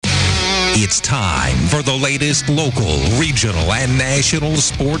It's time for the latest local, regional, and national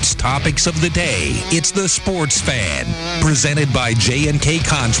sports topics of the day. It's the Sports Fan, presented by J&K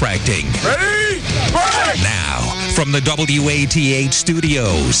Contracting. Ready? Break! Now, from the WATH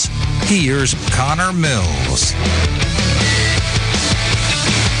studios, here's Connor Mills.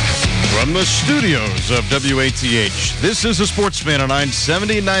 From the studios of WATH, this is the Sports Fan on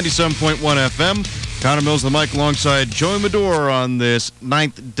 970, 97.1 FM. Connor Mills, the mic, alongside Joey Medor on this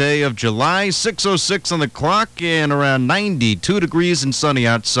 9th day of July, 6:06 on the clock, and around 92 degrees and sunny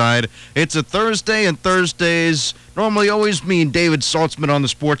outside. It's a Thursday, and Thursdays normally always mean David Saltzman on the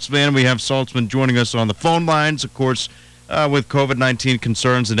Sports Fan. We have Saltzman joining us on the phone lines, of course. With COVID-19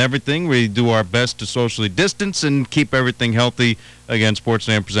 concerns and everything, we do our best to socially distance and keep everything healthy. Again, Sports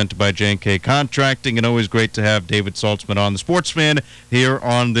Fan presented by J&K Contracting, and always great to have David Saltzman on the Sports Fan here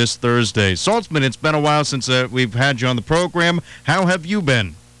on this Thursday. Saltzman, it's been a while since we've had you on the program. How have you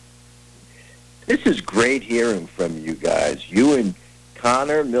been? This is great hearing from you guys. You and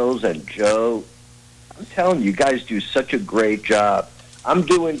Connor, Mills, and Joe, I'm telling you guys do such a great job. I'm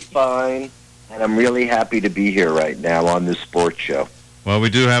doing fine. And I'm really happy to be here right now on this sports show. Well, we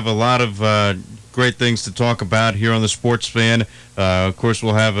do have a lot of great things to talk about here on the Sports Fan. Of course,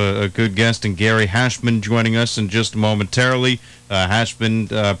 we'll have a good guest in Gary Hashman joining us in just momentarily. Hashman,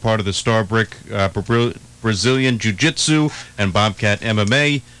 part of the Starbrick Brazilian Jiu-Jitsu and Bobcat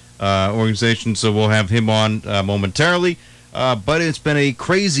MMA organization, so we'll have him on momentarily. But it's been a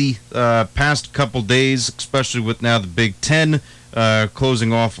crazy past couple days, especially with now the Big Ten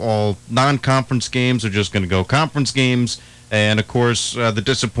closing off all non-conference games. They're just going to go conference games. And, of course, the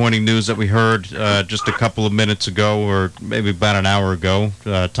disappointing news that we heard just a couple of minutes ago, or maybe about an hour ago,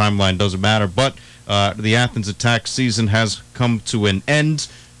 timeline doesn't matter, but the Athens Attack season has come to an end.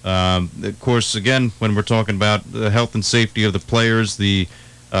 Of course, again, when we're talking about the health and safety of the players, the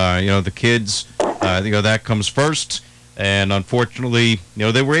kids, that comes first. And unfortunately,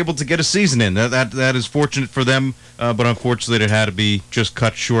 they were able to get a season in. That is fortunate for them, but unfortunately, it had to be just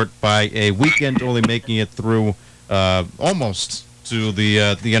cut short by a weekend, only making it through almost to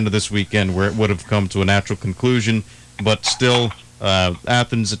the end of this weekend, where it would have come to a natural conclusion. But still,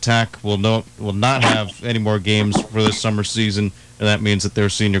 Athens Attack will not have any more games for this summer season, and that means that their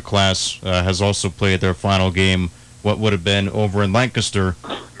senior class has also played their final game, what would have been over in Lancaster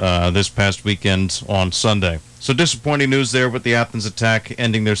this past weekend on Sunday. So disappointing news there with the Athens Attack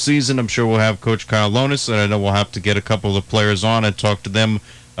ending their season. I'm sure we'll have Coach Kyle Lonis, and I know we'll have to get a couple of players on and talk to them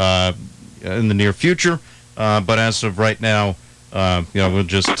in the near future. But as of right now, we'll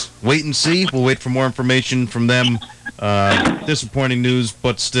just wait and see. We'll wait for more information from them. Disappointing news,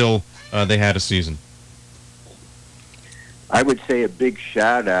 but still, they had a season. I would say a big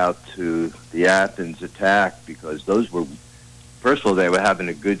shout-out to the Athens Attack, because first of all, they were having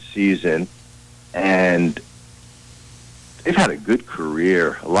a good season, and they've had a good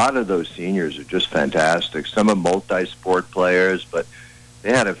career. A lot of those seniors are just fantastic. Some are multi-sport players, but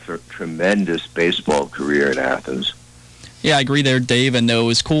they had a tremendous baseball career in Athens. Yeah, I agree there, Dave. And it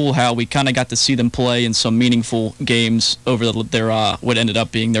was cool how we kind of got to see them play in some meaningful games over their what ended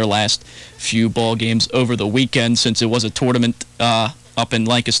up being their last few ball games over the weekend, since it was a tournament up in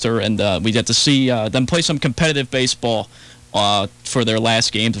Lancaster, and we got to see them play some competitive baseball for their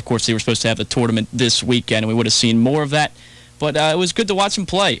last games. Of course, they were supposed to have the tournament this weekend, and we would have seen more of that. But it was good to watch them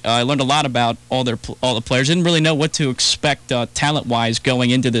play. I learned a lot about all the players. Didn't really know what to expect talent-wise going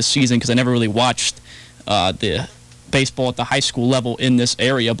into this season, because I never really watched the baseball at the high school level in this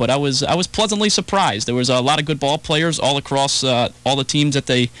area. But I was pleasantly surprised. There was a lot of good ball players all across all the teams that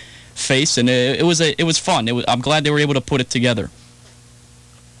they faced, and it was fun. I'm glad they were able to put it together.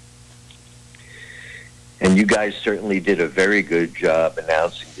 And you guys certainly did a very good job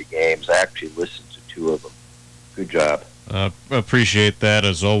announcing the games. I actually listened to two of them. Good job. Appreciate that,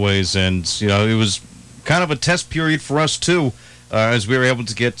 as always. And, it was kind of a test period for us, too, as we were able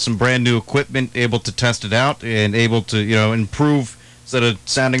to get some brand new equipment, able to test it out, and able to, improve. Instead of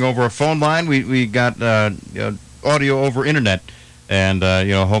sounding over a phone line, we got audio over internet. And,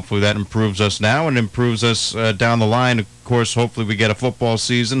 hopefully that improves us now and improves us down the line. Of course, hopefully we get a football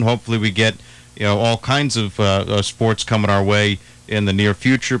season. Hopefully we get, all kinds of sports coming our way in the near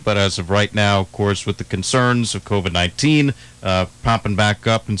future. But as of right now, of course, with the concerns of COVID-19 popping back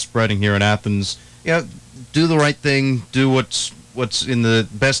up and spreading here in Athens, do the right thing, do what's in the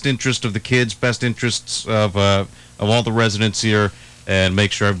best interest of the kids, best interests of all the residents here, and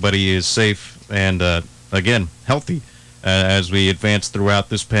make sure everybody is safe and, again, healthy as we advance throughout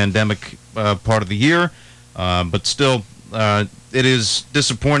this pandemic part of the year. But still, it is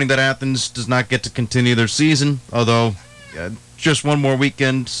disappointing that Athens does not get to continue their season, although just one more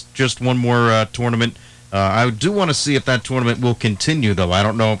weekend, just one more tournament. I do want to see if that tournament will continue, though. I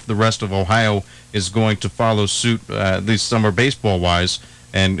don't know if the rest of Ohio is going to follow suit, at least summer baseball-wise,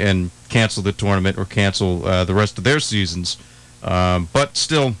 and cancel the tournament or cancel the rest of their seasons. But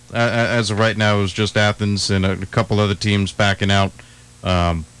still, as of right now, it was just Athens and a couple other teams backing out.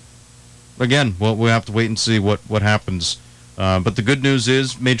 Again, we'll have to wait and see what happens. But the good news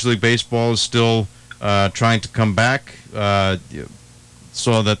is Major League Baseball is still trying to come back.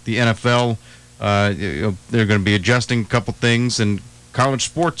 Saw that the NFL, they're going to be adjusting a couple things, and college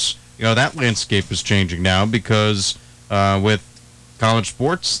sports, that landscape is changing now because with college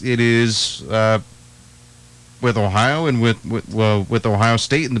sports, it is with Ohio and with Ohio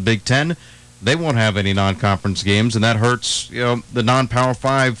State and the Big Ten, they won't have any non-conference games, and that hurts the non-Power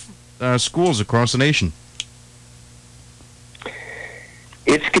 5 schools across the nation.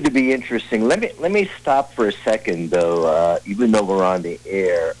 It's going to be interesting. Let me stop for a second, though. Even though we're on the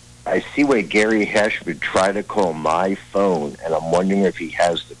air, I see where Gary Hashman tried to call my phone, and I'm wondering if he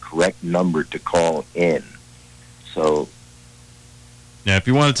has the correct number to call in. So, yeah, if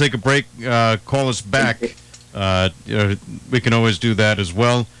you want to take a break, call us back. We can always do that as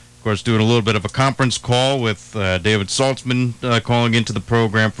well. Of course, doing a little bit of a conference call with David Saltzman calling into the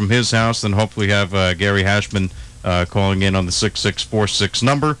program from his house, and hopefully have Gary Hashman calling in on the 6646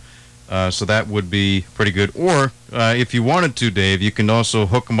 number. So that would be pretty good. Or if you wanted to, Dave, you can also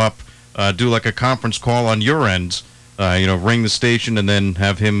hook him up, do like a conference call on your end, ring the station and then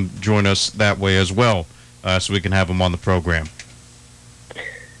have him join us that way as well, so we can have him on the program.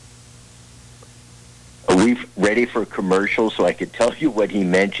 Are we ready for a commercial so I could tell you what he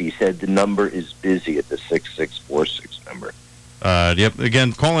meant? He said the number is busy at the 6646 number. Yep.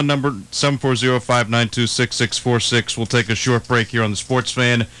 Again, call-in number 740-592-6646. We'll take a short break here on the Sports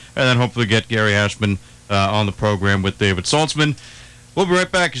Fan, and then hopefully get Gary Hashman on the program with David Saltzman. We'll be right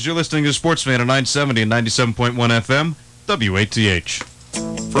back as you're listening to Sports Fan on 970 and 97.1 FM, WATH.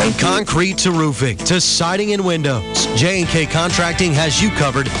 From concrete to roofing to siding and windows, J&K Contracting has you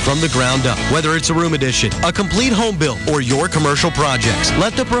covered from the ground up. Whether it's a room addition, a complete home build, or your commercial projects,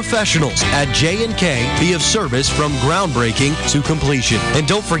 let the professionals at J&K be of service from groundbreaking to completion. And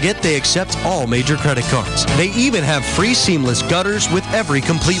don't forget they accept all major credit cards. They even have free seamless gutters with every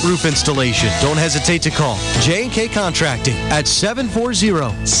complete roof installation. Don't hesitate to call J&K Contracting at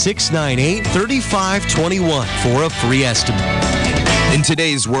 740-698-3521 for a free estimate. In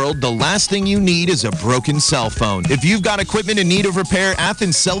today's world, the last thing you need is a broken cell phone. If you've got equipment in need of repair,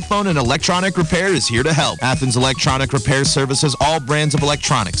 Athens Cell Phone and Electronic Repair is here to help. Athens Electronic Repair services all brands of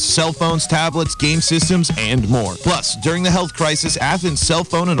electronics, cell phones, tablets, game systems, and more. Plus, during the health crisis, Athens Cell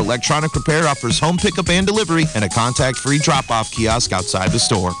Phone and Electronic Repair offers home pickup and delivery and a contact-free drop-off kiosk outside the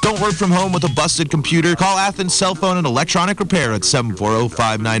store. Don't work from home with a busted computer? Call Athens Cell Phone and Electronic Repair at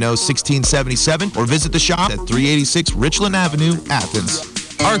 740-590-1677 or visit the shop at 386 Richland Avenue, Athens.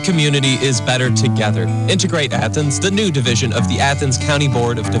 Our community is better together. Integrate Athens, the new division of the Athens County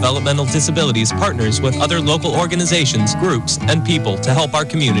Board of Developmental Disabilities, partners with other local organizations, groups, and people to help our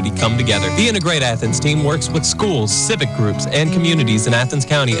community come together. The Integrate Athens team works with schools, civic groups, and communities in Athens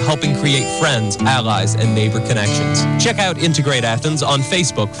County, helping create friends, allies, and neighbor connections. Check out Integrate Athens on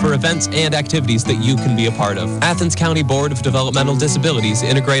Facebook for events and activities that you can be a part of. Athens County Board of Developmental Disabilities,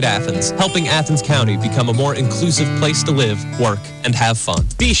 Integrate Athens, helping Athens County become a more inclusive place to live, work, and have fun.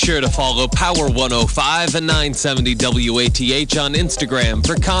 Be sure to follow Power 105 and 970 WATH on Instagram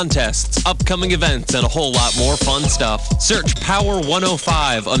for contests, upcoming events, and a whole lot more fun stuff. Search Power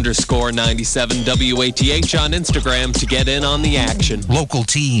 105_97 WATH on Instagram to get in on the action. Local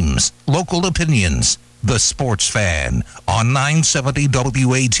teams, local opinions. The Sports Fan on 970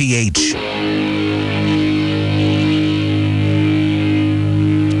 WATH.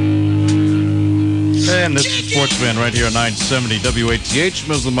 And this is Sports Fan right here on 970 WATH.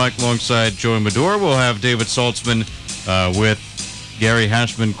 Muslim Mike alongside Joey Medora. We'll have David Saltzman with Gary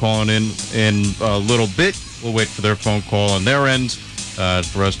Hashman calling in a little bit. We'll wait for their phone call on their end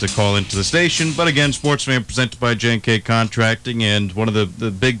for us to call into the station. But again, Sports Fan presented by J&K Contracting. And one of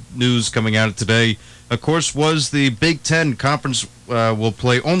the big news coming out of today, of course, was the Big Ten Conference will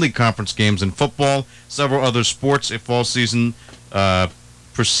play only conference games in football. Several other sports if fall season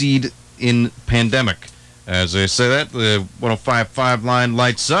proceed in pandemic. As I say that, the 105.5 line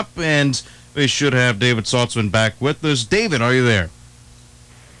lights up, and we should have David Saltzman back with us. David, are you there?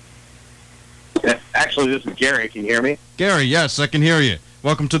 Actually, this is Gary. Can you hear me? Gary, yes, I can hear you.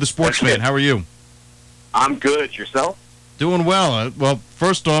 Welcome to the Sports Fan. How are you? I'm good. Yourself? Doing well. Well,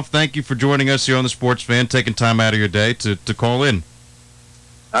 first off, thank you for joining us here on the Sports Fan, taking time out of your day to call in.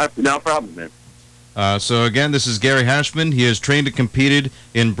 No problem, man. So again, this is Gary Hashman. He has trained and competed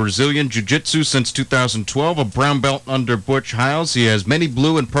in Brazilian Jiu-Jitsu since 2012, a brown belt under Butch Hiles. He has many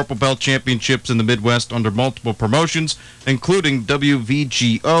blue and purple belt championships in the Midwest under multiple promotions, including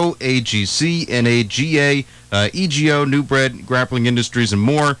WVGO, AGC, NAGA, EGO, New Bread, Grappling Industries, and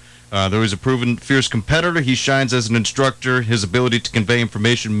more. Though he's a proven fierce competitor, he shines as an instructor. His ability to convey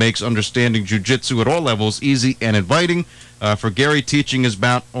information makes understanding jiu-jitsu at all levels easy and inviting. For Gary, teaching is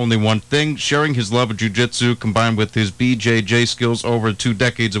about only one thing, sharing his love of jiu-jitsu combined with his BJJ skills over 2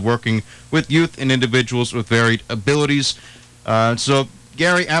 decades of working with youth and individuals with varied abilities. So,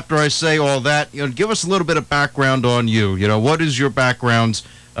 Gary, after I say all that, give us a little bit of background on you. What is your background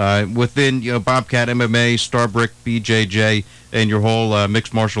within Bobcat MMA, Starbrick, BJJ, and your whole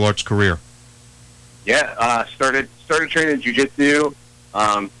mixed martial arts career? Yeah, started training jiu-jitsu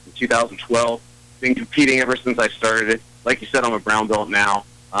in 2012. Been competing ever since I started it. Like you said, I'm a brown belt now.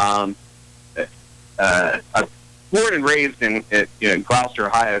 I'm born and raised in Gloucester,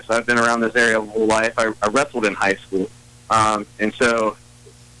 Ohio, so I've been around this area my whole life. I wrestled in high school, and so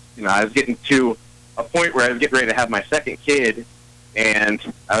I was getting to a point where I was getting ready to have my second kid, and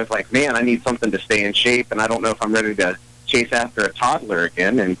I was like, man, I need something to stay in shape, and I don't know if I'm ready to chase after a toddler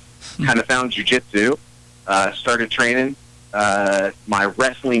again, and kind of found jiu-jitsu, started training. My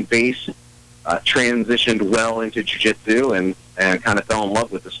wrestling base transitioned well into jiu-jitsu and kind of fell in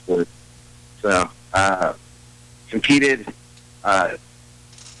love with the sport. So competed, got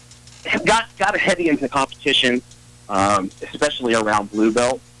heavy into competition, especially around blue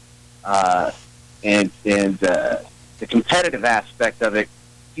belt, and the competitive aspect of it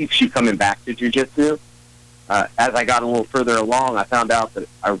keeps you coming back to jiu-jitsu. As I got a little further along, I found out that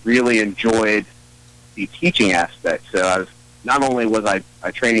I really enjoyed the teaching aspect. So not only was I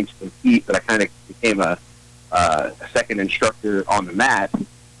training to compete, but I kind of became a second instructor on the mat,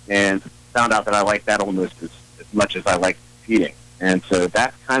 and found out that I like that almost as much as I like competing. And so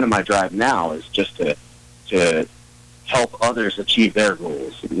that's kind of my drive now, is just to help others achieve their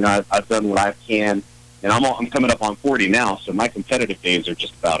goals. I've done what I can, and I'm coming up on 40 now, so my competitive days are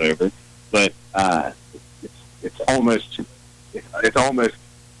just about over. But it's almost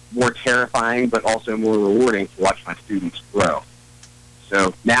more terrifying, but also more rewarding to watch my students grow.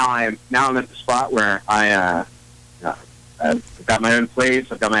 So now I'm at the spot where I've got my own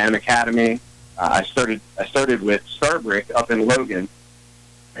place. I've got my own academy. I started with Starbrick up in Logan,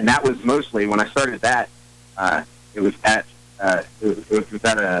 and that was mostly when I started that. It was at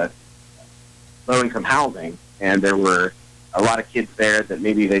a low-income housing, and there were a lot of kids there that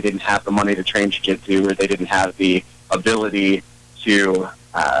maybe they didn't have the money to train jiu-jitsu, or they didn't have the ability to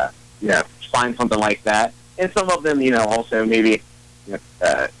find something like that. And some of them, also maybe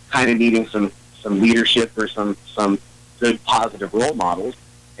kind of needing some leadership or some good positive role models,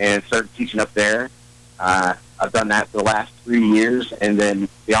 and started teaching up there. I've done that for the last 3 years, and then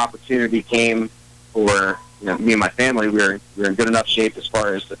the opportunity came for me and my family. We're in good enough shape as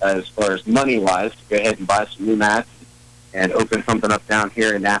far as money wise to go ahead and buy some new mats and open something up down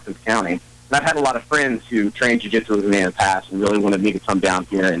here in Athens County. And I've had a lot of friends who trained jiu-jitsu with me in the past and really wanted me to come down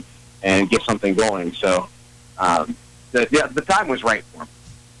here and get something going. So the time was right for me.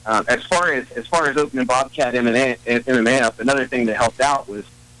 As far as opening Bobcat MMA up, another thing that helped out was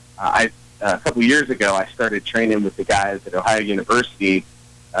a couple years ago I started training with the guys at Ohio University,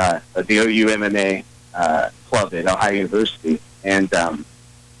 the OU MMA club at Ohio University, and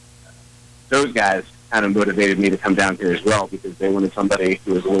those guys kind of motivated me to come down here as well, because they wanted somebody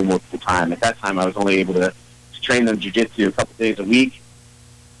who was a little more full-time. At that time, I was only able to train them jiu-jitsu a couple days a week.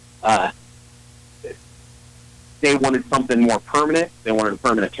 They wanted something more permanent. They wanted a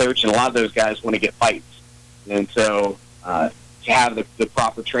permanent coach, and a lot of those guys want to get fights. And so to have the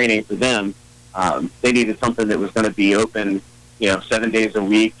proper training for them, they needed something that was going to be open, 7 days a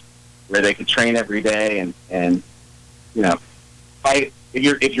week, where they could train every day and fight.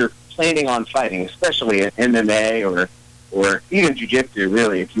 If you're planning on fighting, especially in MMA or even jiu-jitsu,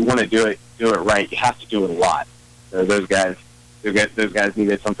 really, if you want to do it right, you have to do it a lot. So those guys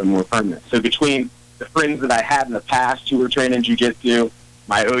needed something more permanent. So between the friends that I had in the past who were training jiu-jitsu,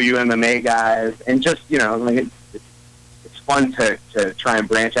 my OU MMA guys, and just, it's fun to try and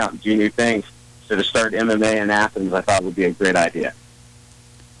branch out and do new things. So to start MMA in Athens, I thought would be a great idea.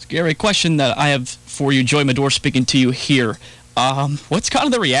 Gary, question that I have for you, Joey Medor speaking to you here. What's kind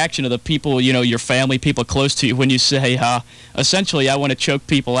of the reaction of the people, your family, people close to you, when you say, essentially, I want to choke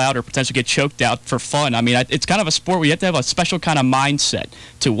people out or potentially get choked out for fun? I mean, it's kind of a sport where you have to have a special kind of mindset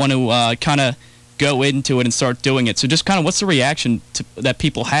to want to kind of go into it and start doing it. So just kind of what's the reaction that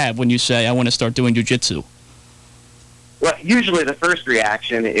people have when you say, I want to start doing jiu-jitsu? Well, usually the first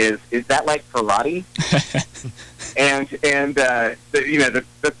reaction is that like karate? and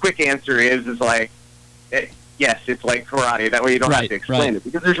the quick answer is like, yes, it's like karate. That way you don't have to explain it,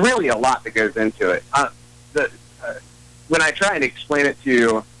 because there's really a lot that goes into it. When I try and explain it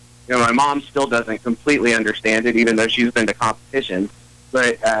to, my mom still doesn't completely understand it, even though she's been to competition.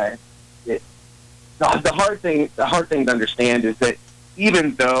 But the hard thing to understand is that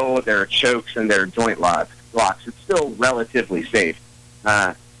even though there are chokes and there are joint locks, it's still relatively safe.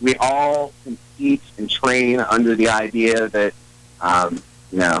 We all compete and train under the idea that,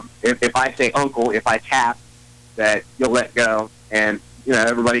 if I say uncle, if I tap, that you'll let go, and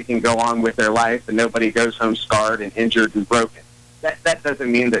everybody can go on with their life, and nobody goes home scarred and injured and broken. That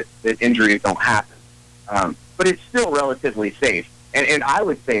doesn't mean that injuries don't happen, but it's still relatively safe. And I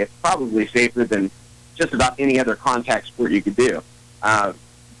would say it's probably safer than just about any other contact sport you could do.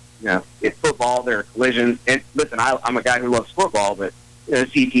 It's football, there are collisions. And listen, I'm a guy who loves football, but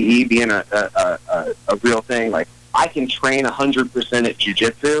CTE being a real thing, like I can train 100% at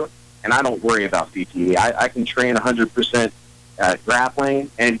jiu-jitsu, and I don't worry about CTE. I can train 100% grappling,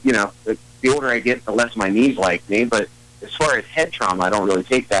 and the older I get, the less my knees like me. But as far as head trauma, I don't really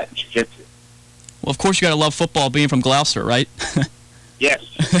take that in jiu-jitsu. Well, of course you got to love football, being from Gloucester, right? Yes.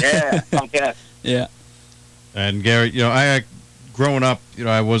 Yeah. Okay. Yeah. And Gary, growing up,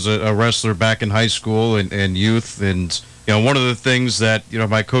 I was a wrestler back in high school and youth, and one of the things that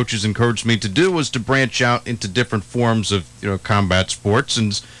my coaches encouraged me to do was to branch out into different forms of combat sports,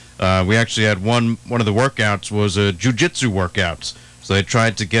 and we actually had one of the workouts was a jiu-jitsu workouts. So they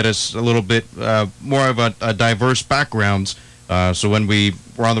tried to get us a little bit more of a diverse background. So when we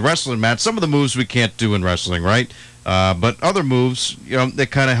were on the wrestling mat, some of the moves we can't do in wrestling, right? But other moves, that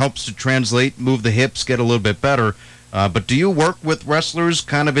kind of helps to translate, move the hips, get a little bit better. But do you work with wrestlers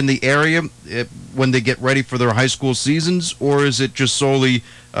kind of in the area when they get ready for their high school seasons, or is it just solely,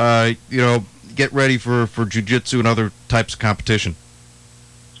 get ready for jiu-jitsu and other types of competition?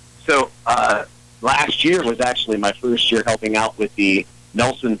 So last year was actually my first year helping out with the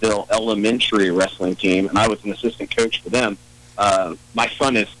Nelsonville Elementary wrestling team, and I was an assistant coach for them. My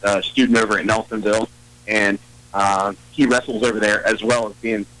son is a student over at Nelsonville, and he wrestles over there as well as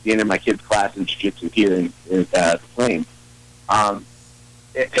being in my kids' class in jiu-jitsu here in Plains.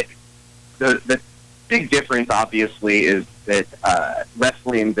 The big difference, obviously, is that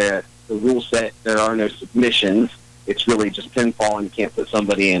wrestling, the rule set, there are no submissions. It's really just pinfall, and you can't put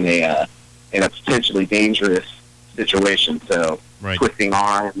somebody in a potentially dangerous situation. So twisting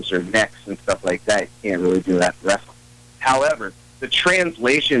arms or necks and stuff like that, you can't really do that in wrestling. However, the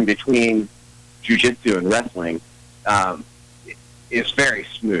translation between jiu-jitsu and wrestling is very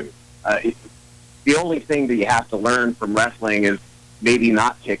smooth. The only thing that you have to learn from wrestling is maybe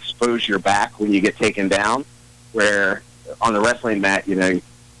not to expose your back when you get taken down, where on the wrestling mat,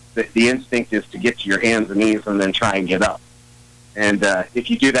 the instinct is to get to your hands and knees and then try and get up. And if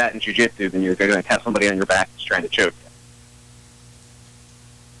you do that in jiu-jitsu, then you're going to have somebody on your back that's trying to choke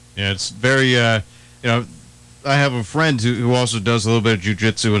you. Yeah, it's very, I have a friend who also does a little bit of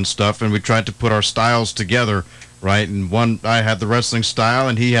jiu-jitsu and stuff, and we tried to put our styles together, right? And I had the wrestling style,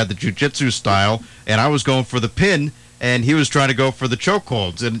 and he had the jiu-jitsu style, and I was going for the pin, and he was trying to go for the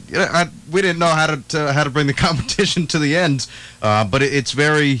chokeholds. And we didn't know how to bring the competition to the end, but it's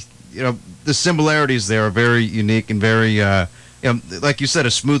very, the similarities there are very unique and very, like you said,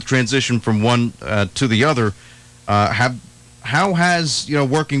 a smooth transition from one to the other. How has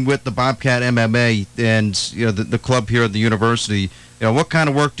working with the Bobcat MMA and the club here at the university, what kind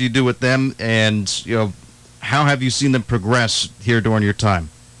of work do you do with them, and how have you seen them progress here during your time?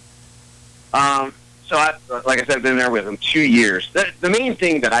 So like I said, I've been there with them 2 years. The main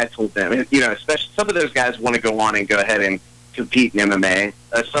thing that I told them, especially some of those guys want to go on and go ahead and compete in MMA.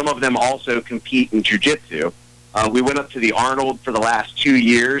 Some of them also compete in jiu-jitsu. We went up to the Arnold for the last 2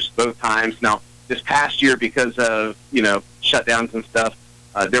 years, both times. Now, this past year, because of, shutdowns and stuff,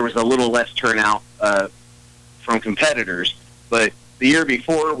 there was a little less turnout from competitors. But the year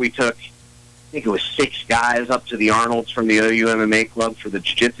before, we took, I think it was 6 guys up to the Arnolds from the OU MMA club for the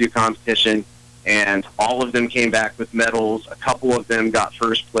jiu-jitsu competition, and all of them came back with medals. A couple of them got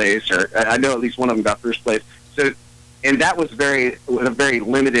first place, or I know at least one of them got first place. So, and that was a very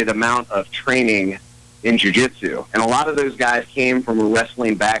limited amount of training in jiu-jitsu. And a lot of those guys came from a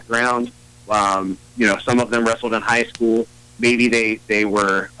wrestling background. Some of them wrestled in high school. Maybe they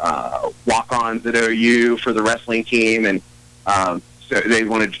were walk-ons at OU for the wrestling team, and so they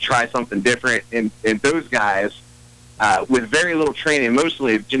wanted to try something different. And those guys, with very little training,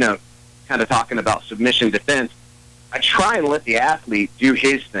 mostly, kind of talking about submission defense, I try and let the athlete do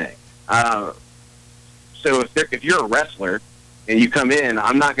his thing. So if you're a wrestler and you come in,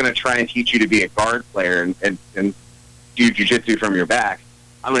 I'm not going to try and teach you to be a guard player and do jiu-jitsu from your back.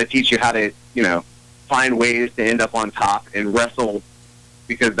 I'm going to teach you how to, find ways to end up on top and wrestle,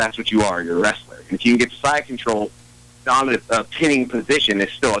 because that's what you are. You're a wrestler. And if you can get side control, dominant pinning position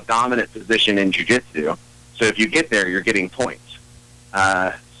is still a dominant position in jiu-jitsu. So if you get there, you're getting points.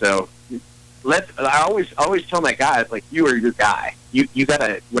 So I always tell my guys, like, you are your guy. You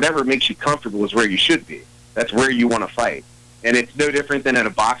gotta, whatever makes you comfortable is where you should be. That's where you want to fight. And it's no different than in a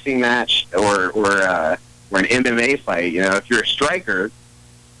boxing match or an MMA fight. If you're a striker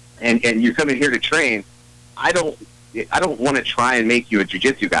and you're coming here to train, I don't want to try and make you a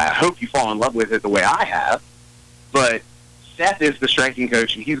jiu-jitsu guy. I hope you fall in love with it the way I have. But Seth is the striking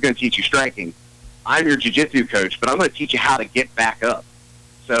coach, and he's going to teach you striking. I'm your jiu-jitsu coach, but I'm going to teach you how to get back up.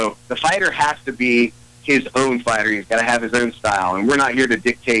 So the fighter has to be his own fighter. He's got to have his own style, and we're not here to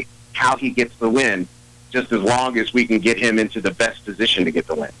dictate how he gets the win, just as long as we can get him into the best position to get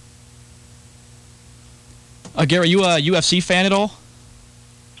the win. Gary, you a UFC fan at all?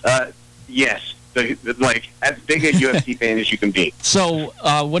 Yes. Like, as big a UFC fan as you can be. So,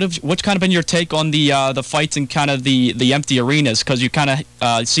 what's kind of been your take on the fights and kind of the empty arenas? Because you kind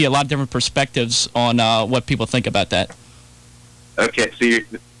of see a lot of different perspectives on what people think about that. Okay,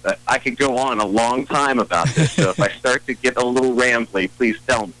 so I could go on a long time about this. So if I start to get a little rambly, please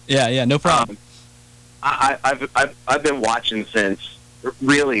tell me. Yeah, no problem. I've been watching since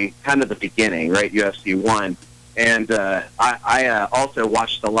really kind of the beginning, right? UFC 1. And I also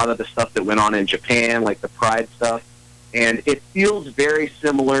watched a lot of the stuff that went on in Japan, like the Pride stuff. And it feels very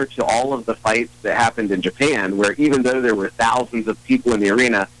similar to all of the fights that happened in Japan, where even though there were thousands of people in the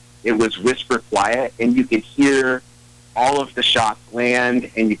arena, it was whisper quiet, and you could hear all of the shots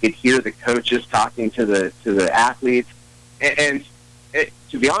land, and you could hear the coaches talking to the athletes. And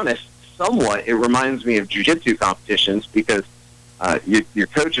to be honest, somewhat it reminds me of jiu-jitsu competitions, because your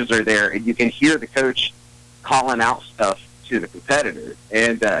coaches are there, and you can hear the coach calling out stuff to the competitor.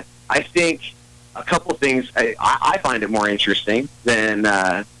 And I think a couple things, I find it more interesting than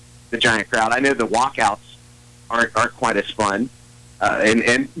the giant crowd. I know the walkouts aren't quite as fun,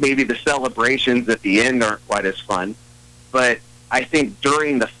 and maybe the celebrations at the end aren't quite as fun. But I think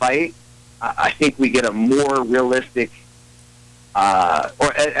during the fight, I think we get a more realistic,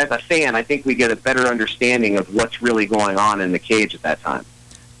 or as a fan, I think we get a better understanding of what's really going on in the cage at that time.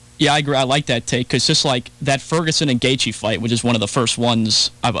 Yeah, I agree. I like that take, because just like that Ferguson and Gaethje fight, which is one of the first ones,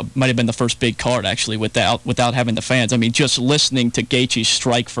 might have been the first big card actually without having the fans. I mean, just listening to Gaethje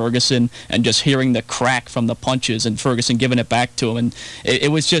strike Ferguson and just hearing the crack from the punches and Ferguson giving it back to him, and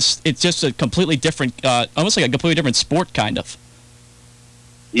it's just a completely different, almost like a completely different sport, kind of.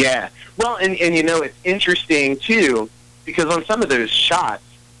 Yeah. Well, and it's interesting too, because on some of those shots,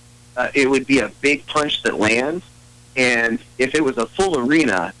 it would be a big punch that lands, and if it was a full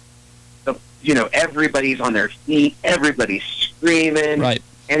arena, everybody's on their feet, everybody's screaming. Right.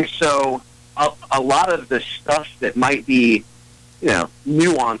 And so a lot of the stuff that might be,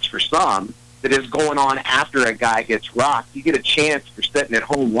 nuanced for some, that is going on after a guy gets rocked, you get a chance, for sitting at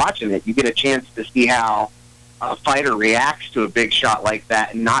home watching it, you get a chance to see how a fighter reacts to a big shot like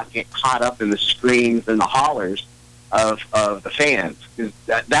that and not get caught up in the screams and the hollers of the fans. Because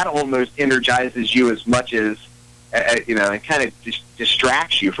that almost energizes you as much as, it kind of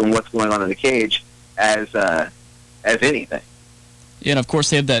distracts you from what's going on in the cage as anything. Yeah, and of course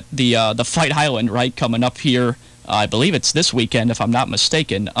they have the Fight Island, right, coming up here. I believe it's this weekend, if I'm not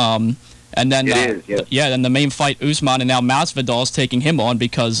mistaken. And then it is, yes. Then the main fight, Usman, and now Masvidal's taking him on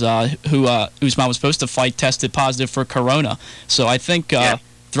because who Usman was supposed to fight tested positive for corona. So I think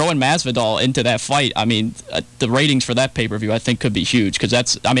throwing Masvidal into that fight, I mean, the ratings for that pay-per-view I think could be huge, because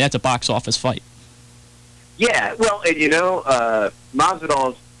that's a box office fight. Yeah, well,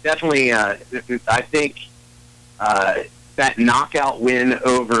 Masvidal's definitely, I think, that knockout win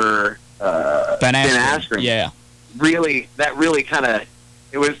over Ben Askren. Yeah. Really kind of,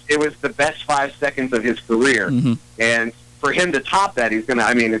 it was the best 5 seconds of his career. Mm-hmm. And for him to top that, it's going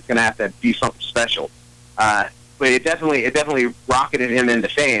to have to be something special. But it definitely rocketed him into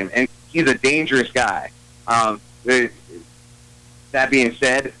fame, and he's a dangerous guy. That being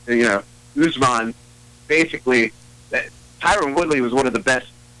said, Usman, basically, Tyron Woodley was one of the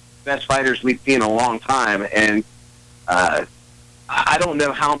best fighters we've seen in a long time, and I don't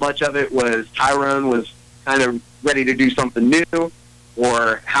know how much of it was Tyron was kind of ready to do something new,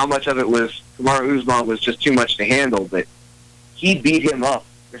 or how much of it was Kamaru Usman was just too much to handle, but he beat him up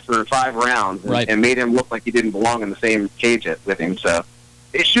for 5 rounds and made him look like he didn't belong in the same cage with him, so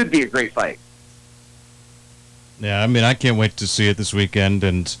it should be a great fight. Yeah, I mean, I can't wait to see it this weekend,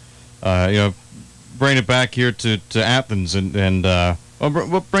 and bring it back here to Athens, and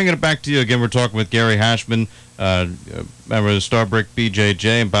we'll bring it back to you again. We're talking with Gary Hashman, member of the Starbrick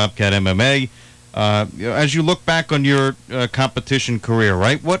BJJ and Bobcat MMA. As you look back on your competition career,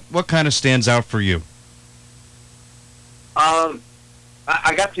 right? What kind of stands out for you? I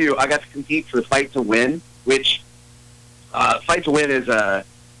got to compete for Fight to Win, which Fight to Win is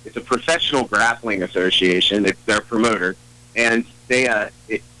it's a professional grappling association. It's their promoter, and they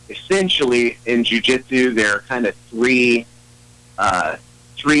essentially in jiu-jitsu there are kind of three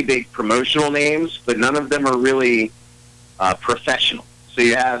big promotional names, but none of them are really professional. So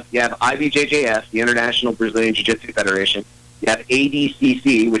you have IBJJF, the International Brazilian Jiu-Jitsu Federation. You have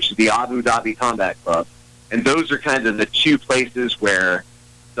ADCC, which is the Abu Dhabi Combat Club. And those are kind of the two places where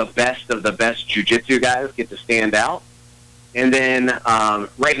the best of the best jiu-jitsu guys get to stand out. And then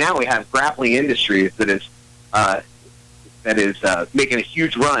right now we have Grappling Industries that is making a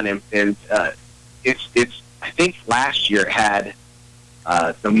huge run, and it's I think last year it had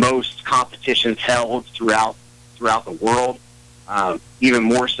the most competitions held throughout the world, even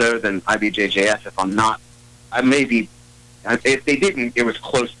more so than IBJJF. If they didn't, it was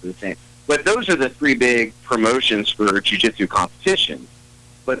close to the same. But those are the three big promotions for jiu-jitsu competition.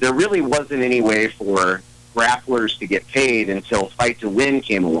 But there really wasn't any way for grapplers to get paid until Fight to Win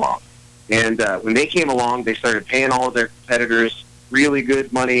came along. And when they came along, they started paying all of their competitors really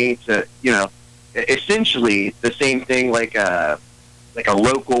good money to, essentially the same thing like a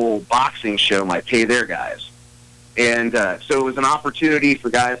local boxing show might pay their guys. And so it was an opportunity for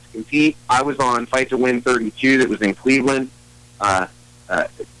guys to compete. I was on Fight to Win 32 that was in Cleveland.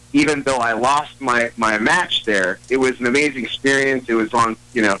 Even though I lost my match there, it was an amazing experience. It was on,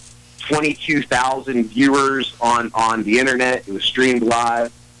 22,000 viewers on the internet. It was streamed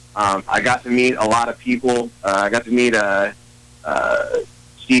live. I got to meet a lot of people. I got to meet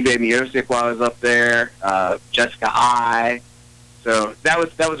Steve Miocic while I was up there, Jessica Ai. So that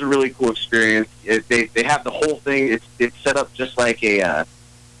was a really cool experience. They have the whole thing. It's set up just like a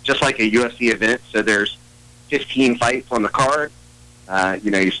UFC event. So there's 15 fights on the card.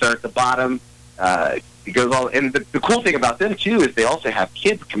 You start at the bottom. It goes all, and the cool thing about them too is they also have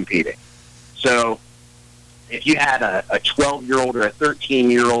kids competing. So if you had a 12-year-old or a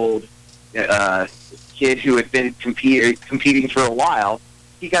 13-year-old kid who had been competing for a while,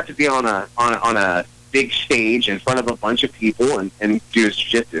 he got to be on a big stage in front of a bunch of people and do his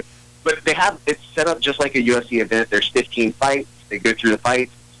jiu-jitsu. But it's set up just like a UFC event. There's 15 fights. They go through the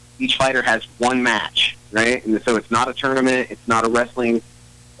fights. Each fighter has one match, right? And so it's not a tournament. It's not a wrestling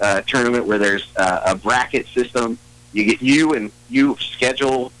tournament where there's a bracket system. You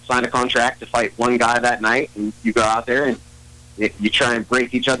sign a contract to fight one guy that night, and you go out there and you try and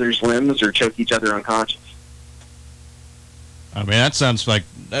break each other's limbs or choke each other unconscious. I mean, that sounds like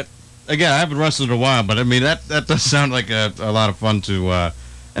that. Again, I haven't wrestled in a while, but I mean that does sound like a lot of fun to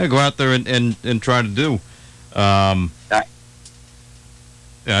go out there and try to do.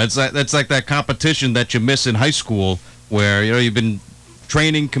 It's like that competition that you miss in high school, where you've been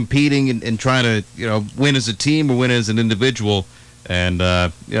training, competing, and trying to win as a team or win as an individual, and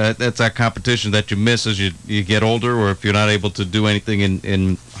that's that competition that you miss as you get older, or if you're not able to do anything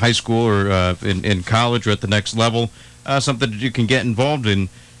in high school or in college or at the next level, something that you can get involved in.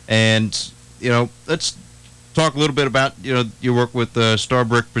 And let's talk a little bit about your work with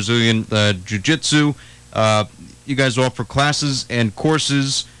Starbrick Brazilian Jiu-Jitsu. You guys offer classes and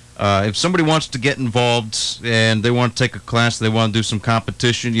courses. If somebody wants to get involved and they want to take a class, they want to do some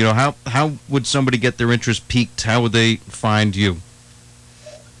competition, how would somebody get their interest piqued? How would they find you?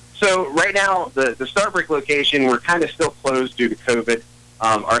 So right now, the Starbrick location, we're kind of still closed due to COVID.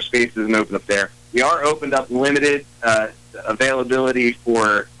 Our space isn't open up there. We are opened up, limited availability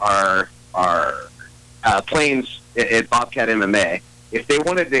for our Plains at Bobcat MMA. If they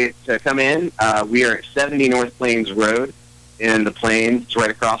wanted to come in, we are at 70 North Plains Road in the Plains. It's right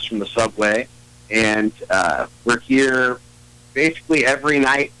across from the subway. And we're here basically every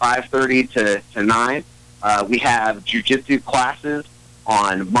night, 5:30 to 9. We have jiu-jitsu classes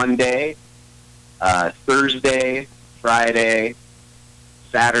on Monday, Thursday, Friday,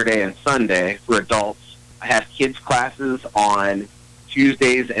 Saturday, and Sunday for adults. I have kids classes on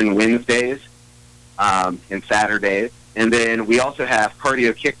Tuesdays and Wednesdays and Saturdays. And then we also have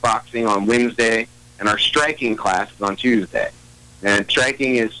cardio kickboxing on Wednesday and our striking classes on Tuesday. And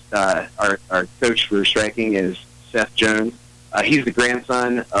striking is, our coach for striking is Seth Jones. He's the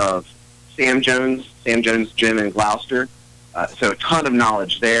grandson of Sam Jones Gym in Gloucester. So a ton of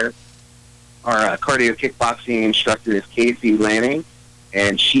knowledge there. Our cardio kickboxing instructor is Casey Lanning.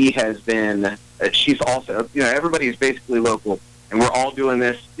 And she has been, she's also, everybody is basically local. and we're all doing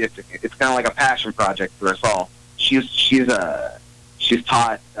this. It's kind of like a passion project for us all. She's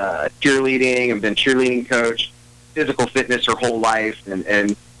taught cheerleading and been cheerleading coach, physical fitness her whole life,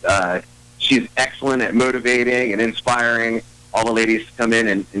 and she's excellent at motivating and inspiring all the ladies to come in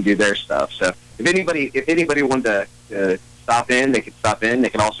and do their stuff. So if anybody wanted to stop in, they could stop in. They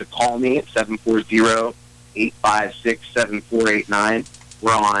can also call me at 740-856-7489.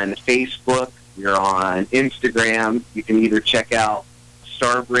 We're on Facebook. We're on Instagram. You can either check out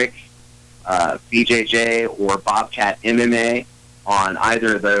Starbrick BJJ or Bobcat MMA on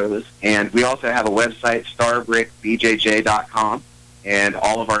either of those. And we also have a website, starbrickbjj.com, and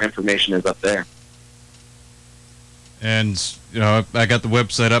all of our information is up there. And, I got the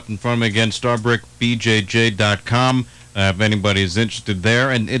website up in front of me again, starbrickbjj.com, if anybody is interested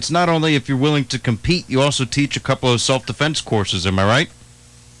there. And it's not only if you're willing to compete, you also teach a couple of self-defense courses, am I right?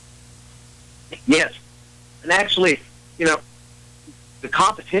 Yes. And actually, the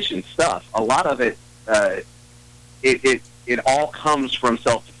competition stuff, a lot of it, it all comes from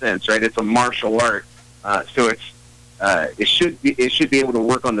self-defense, right? It's a martial art, so it should be able to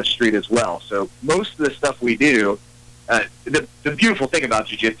work on the street as well. So most of the stuff we do, the beautiful thing about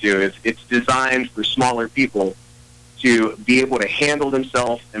jiu-jitsu is it's designed for smaller people to be able to handle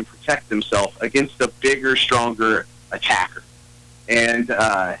themselves and protect themselves against a bigger, stronger attacker, and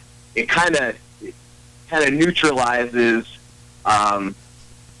it kind of neutralizes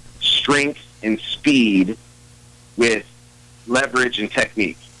strength and speed with leverage and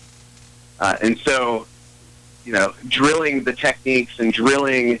technique. And so, drilling the techniques and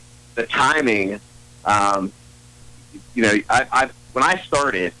drilling the timing, when I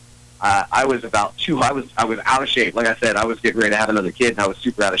started, I was about I was out of shape. Like I said, I was getting ready to have another kid, and I was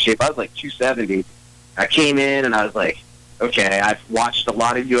super out of shape. I was like 270. I came in, and I was like, okay, I've watched a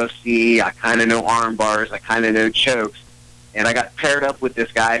lot of UFC. I kind of know arm bars. I kind of know chokes. And I got paired up with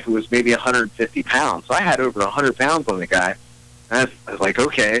this guy who was maybe 150 pounds. So I had over 100 pounds on the guy. And I was like,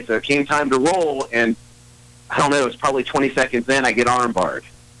 okay. So it came time to roll, and I don't know, it was probably 20 seconds in, I get arm barred.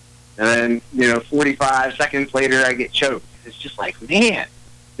 And then, 45 seconds later, I get choked. It's just like, man,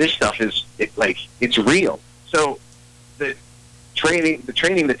 this stuff it's real. So the training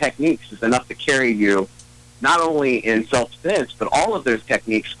the techniques is enough to carry you not only in self-defense, but all of those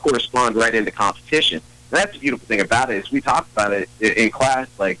techniques correspond right into competition. And that's the beautiful thing about it, is we talk about it in class,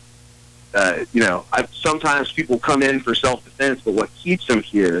 sometimes people come in for self-defense, but what keeps them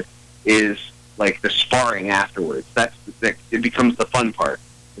here is, the sparring afterwards. It becomes the fun part.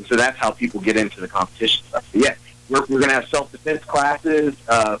 And so that's how people get into the competition stuff. So yeah, we're going to have self-defense classes.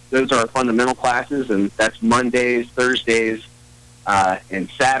 Those are our fundamental classes, and that's Mondays, Thursdays, and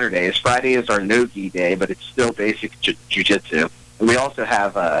Saturdays. Friday is our no-gi day, but it's still basic jiu-jitsu. And we also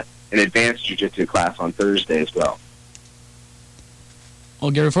have an advanced jiu-jitsu class on Thursday as well.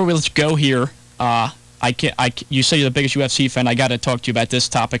 Well, Gary, before we let you go here, you say you're the biggest UFC fan. I got to talk to you about this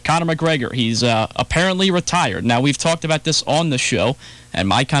topic. Conor McGregor, he's apparently retired. Now, we've talked about this on the show, and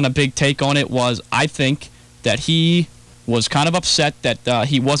my kind of big take on it was I think that he was kind of upset that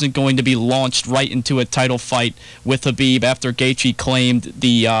he wasn't going to be launched right into a title fight with Khabib after Gaethje claimed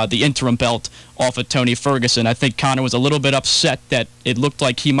the interim belt off of Tony Ferguson. I think Conor was a little bit upset that it looked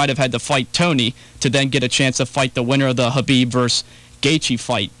like he might have had to fight Tony to then get a chance to fight the winner of the Khabib versus Gaethje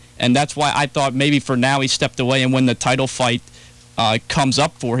fight. And that's why I thought maybe for now he stepped away, and when the title fight comes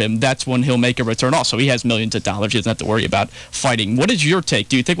up for him, that's when he'll make a return. Also, he has millions of dollars. He doesn't have to worry about fighting. What is your take?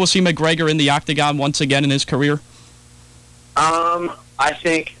 Do you think we'll see McGregor in the octagon once again in his career? I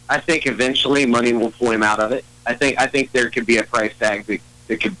think eventually money will pull him out of it. I think there could be a price tag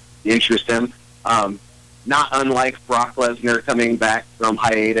that could interest him. Not unlike Brock Lesnar coming back from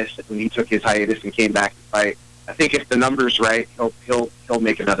hiatus when he took his hiatus and came back to fight. I think if the number's right, he'll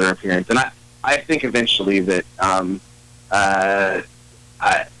make another appearance. And I think eventually that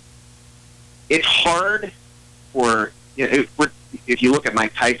it's hard for if you look at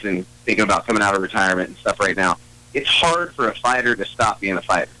Mike Tyson thinking about coming out of retirement and stuff right now. It's hard for a fighter to stop being a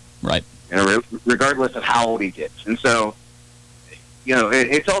fighter, right? Regardless of how old he gets. And so,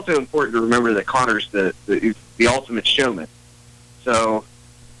 it's also important to remember that Conor's the ultimate showman. So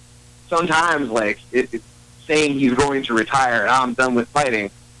sometimes, saying he's going to retire and I'm done with fighting,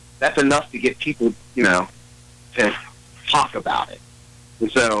 that's enough to get people, to talk about it.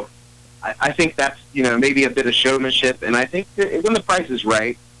 And so I think that's, maybe a bit of showmanship. And I think that when the price is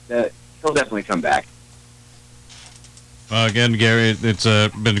right, that he'll definitely come back. Again, Gary, it's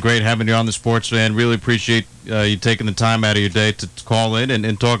been great having you on the Sports Fan. Really appreciate you taking the time out of your day to call in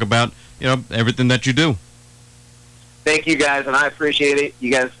and talk about, everything that you do. Thank you, guys, and I appreciate it. You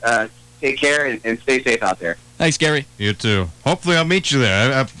guys take care and stay safe out there. Thanks, Gary. You too. Hopefully I'll meet you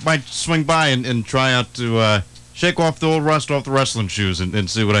there. I might swing by and try out to shake off the old rust off the wrestling shoes and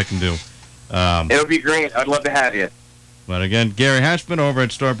see what I can do. It'll be great. I'd love to have you. But again, Gary Hashman over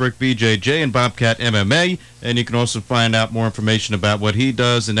at Starbrick BJJ and Bobcat MMA. And you can also find out more information about what he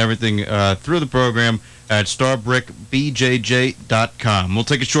does and everything through the program at starbrickbjj.com. We'll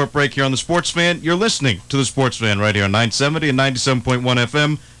take a short break here on The Sports Fan. You're listening to The Sports Fan right here on 970 and 97.1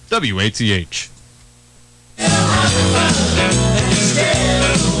 FM, WATH.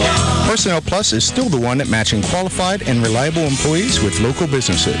 Personnel Plus is still the one at matching qualified and reliable employees with local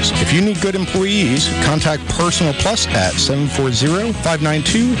businesses. If you need good employees, contact Personnel Plus at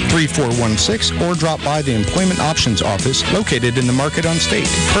 740-592-3416 or drop by the Employment Options Office located in the Market on State.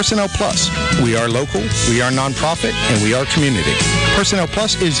 Personnel Plus. We are local, we are nonprofit, and we are community. Personnel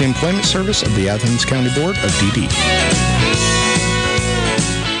Plus is the employment service of the Athens County Board of DD.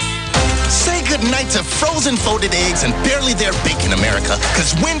 Say goodnight to frozen folded eggs and barely there bacon, America,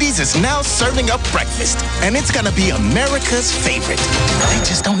 because Wendy's is now serving up breakfast, and it's going to be America's favorite. They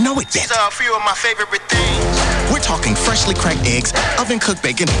just don't know it yet. These are a few of my favorite things. We're talking freshly cracked eggs, oven-cooked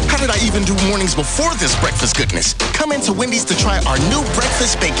bacon. How did I even do mornings before this breakfast goodness? Come into Wendy's to try our new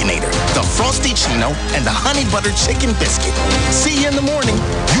breakfast Baconator, the Frosty Chino, and the Honey Butter Chicken Biscuit. See you in the morning.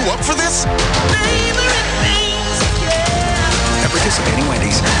 You up for this? At participating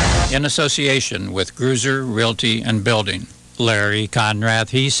Wendy's. In association with Gruser Realty and Building. Larry Conrath,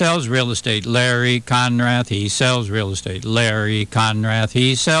 he sells real estate. Larry Conrath, he sells real estate. Larry Conrath,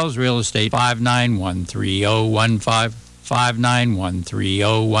 he sells real estate. 5913015.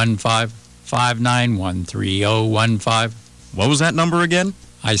 5913015. 5913015. What was that number again?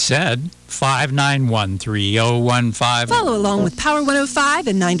 I said 5913015. Follow along with Power 105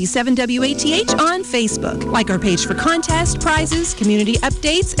 and 97 WATH on Facebook. Like our page for contests, prizes, community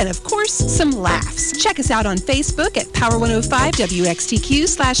updates, and of course, some laughs. Check us out on Facebook at Power 105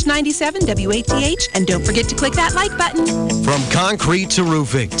 WXTQ/97 WATH, and don't forget to click that like button. From concrete to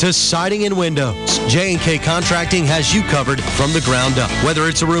roofing to siding and windows, J&K Contracting has you covered from the ground up. Whether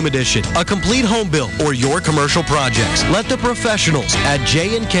it's a room addition, a complete home build, or your commercial projects, let the professionals at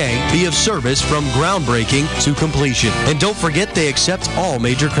J&K be of service from groundbreaking to completion. And don't forget they accept all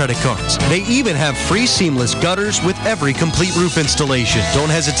major credit cards. They even have free seamless gutters with every complete roof installation.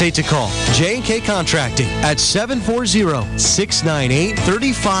 Don't hesitate to call J&K Contracting at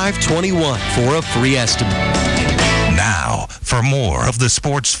 740-698-3521 for a free estimate. Now, for more of The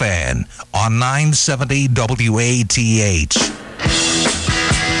Sports Fan on 970 WATH.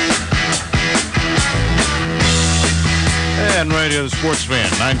 And radio, The Sports Fan,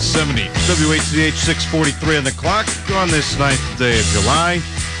 970 WATH 6:43 on the clock on this 9th day of July.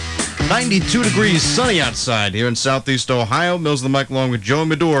 92 degrees, sunny outside here in Southeast Ohio. Mills of the mic along with Joe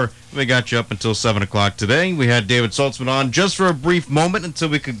Medor. We got you up until 7 o'clock today. We had David Saltzman on just for a brief moment until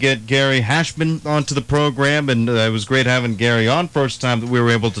we could get Gary Hashman onto the program, and it was great having Gary on. First time that we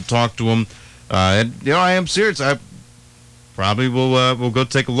were able to talk to him. And I am serious. I probably will we'll go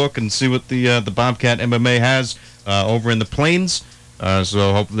take a look and see what the Bobcat MMA has over in the Plains.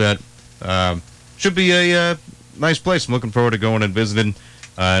 So hopefully that should be a nice place. I'm looking forward to going and visiting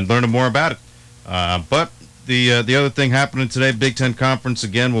and learning more about it. But the other thing happening today, Big Ten Conference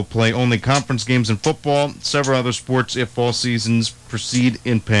again will play only conference games in football. Several other sports if fall seasons proceed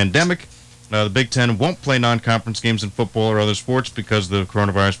in pandemic. The Big Ten won't play non-conference games in football or other sports because of the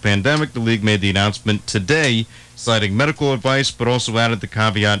coronavirus pandemic. The league made the announcement today, citing medical advice, but also added the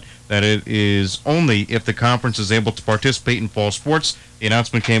caveat that it is only if the conference is able to participate in fall sports. The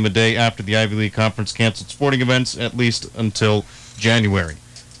announcement came a day after the Ivy League Conference canceled sporting events, at least until January.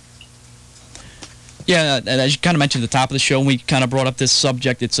 Yeah, and as you kind of mentioned at the top of the show, when we kind of brought up this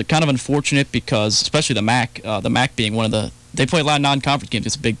subject, it's kind of unfortunate because, especially the MAC being one of the, they play a lot of non-conference games.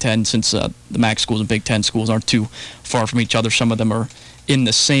 It's Big Ten, since the MAC schools and Big Ten schools aren't too far from each other. Some of them are in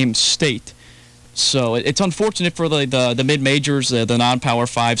the same state. So it's unfortunate for the mid-majors, the non-Power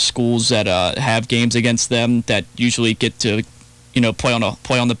 5 schools that have games against them that usually get to, play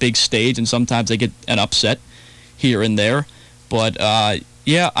on the big stage, and sometimes they get an upset here and there. But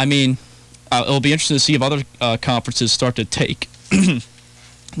yeah, I mean, it'll be interesting to see if other conferences start to take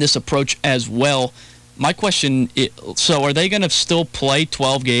this approach as well. My question is, so are they going to still play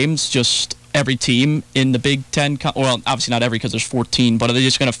 12 games, just every team in the Big Ten? Well, obviously not every because there's 14, but are they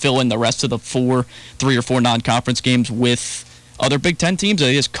just going to fill in the rest of the 3 or 4 non-conference games with other Big Ten teams? Or are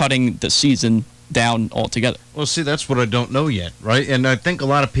they just cutting the season down altogether? Well, see, that's what I don't know yet, right? And I think a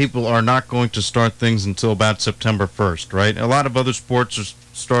lot of people are not going to start things until about September 1st, right? A lot of other sports are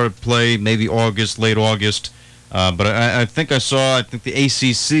started play maybe August, late August. But I think the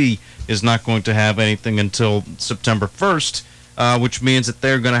ACC is not going to have anything until September 1st, which means that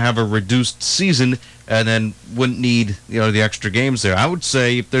they're going to have a reduced season and then wouldn't need the extra games there. I would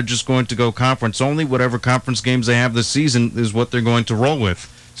say if they're just going to go conference only, whatever conference games they have this season is what they're going to roll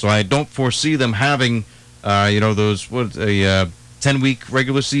with. So I don't foresee them having those 10-week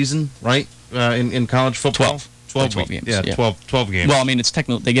regular season, right? In college football. 12 games. Yeah, 12 games. Well, I mean, it's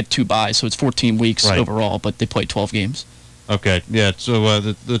technically they get 2 byes, so it's 14 weeks overall, but they play 12 games. Okay, yeah. So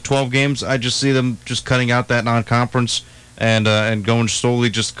the 12 games, I just see them just cutting out that non-conference and going solely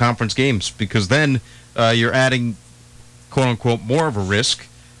just conference games, because then you're adding, quote unquote, more of a risk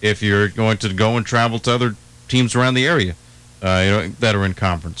if you're going to go and travel to other teams around the area, that are in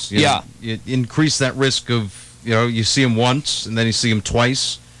conference. You increase that risk of you see them once and then you see them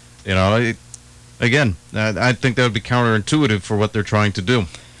twice. Again, I think that would be counterintuitive for what they're trying to do.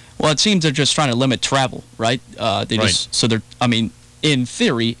 Well, it seems they're just trying to limit travel, right? In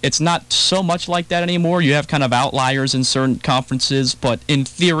theory, it's not so much like that anymore. You have kind of outliers in certain conferences, but in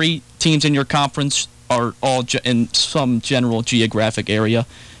theory, teams in your conference are all in some general geographic area.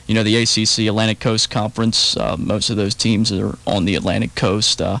 The ACC, Atlantic Coast Conference, most of those teams are on the Atlantic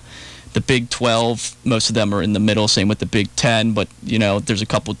Coast. The Big 12, most of them are in the middle, same with the Big 10, but, there's a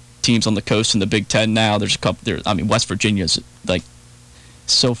couple teams on the coast in the Big 10 now. There's a couple West Virginia's like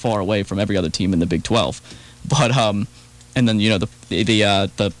so far away from every other team in the Big 12. But and then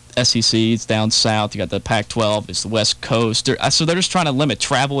the SEC is down south. You got the Pac-12. It's the West Coast. So they're just trying to limit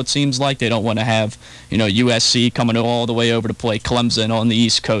travel. It seems like they don't want to have USC coming all the way over to play Clemson on the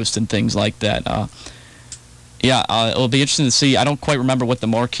East Coast and things like that. It'll be interesting to see. I don't quite remember what the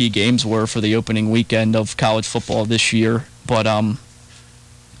marquee games were for the opening weekend of college football this year, but I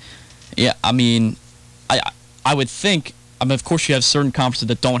would think. Of course, you have certain conferences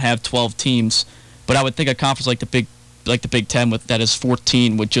that don't have 12 teams, but I would think a conference like the Big 10 that is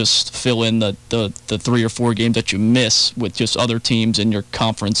 14 would just fill in the 3 or 4 games that you miss with just other teams in your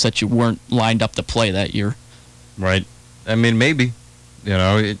conference that you weren't lined up to play that year. Right. I mean, maybe.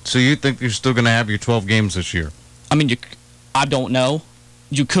 So you think you're still going to have your 12 games this year? I mean, I don't know.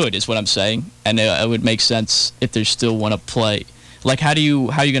 You could, is what I'm saying, and it would make sense if they still want to play. Like, how are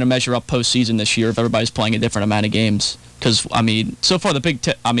you going to measure up postseason this year if everybody's playing a different amount of games? Because so far the Big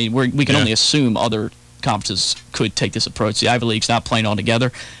Ten, we can only assume other conferences could take this approach. The Ivy League's not playing all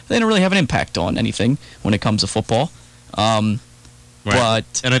together. They don't really have an impact on anything when it comes to football. Right.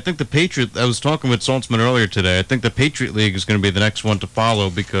 But and I think I was talking with Saltzman earlier today. I think the Patriot League is going to be the next one to follow,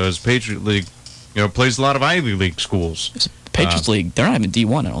 because Patriot League, plays a lot of Ivy League schools. Patriots League, they're not even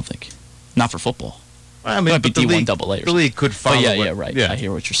D1, I don't think. Not for football. I mean, it might be D1 AA. The league could follow. Right. Yeah. I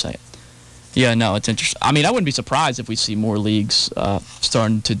hear what you're saying. Yeah, no, it's interesting. I mean, I wouldn't be surprised if we see more leagues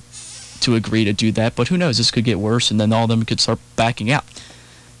starting to agree to do that, but who knows? This could get worse, and then all of them could start backing out.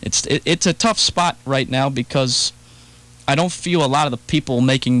 It's a tough spot right now, because I don't feel a lot of the people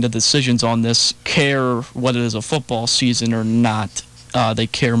making the decisions on this care whether there's a football season or not. They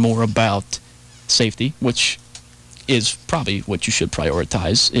care more about safety, which is probably what you should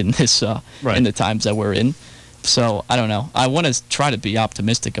prioritize in this in the times that we're in. So I don't know. I want to try to be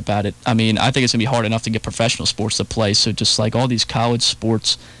optimistic about it. I mean, I think it's gonna be hard enough to get professional sports to play. So just like all these college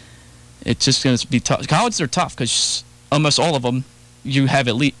sports, it's just gonna be tough. Colleges are tough because almost all of them, you have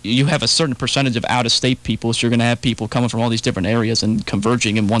a certain percentage of out-of-state people. So you're gonna have people coming from all these different areas and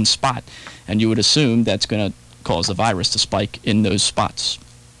converging in one spot, and you would assume that's gonna cause the virus to spike in those spots.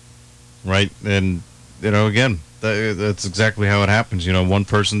 Right, and again. That's exactly how it happens. One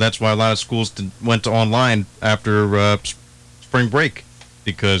person. That's why a lot of schools went to online after spring break,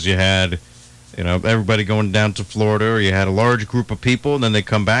 because you had, everybody going down to Florida, or you had a large group of people, and then they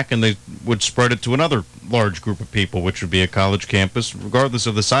come back and they would spread it to another large group of people, which would be a college campus, regardless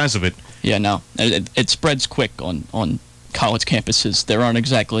of the size of it. Yeah, no, it spreads quick on college campuses. There aren't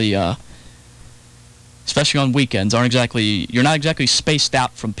exactly. Especially on weekends, you're not exactly spaced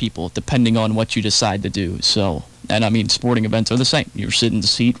out from people, depending on what you decide to do. So, and I mean, sporting events are the same. You're sitting in the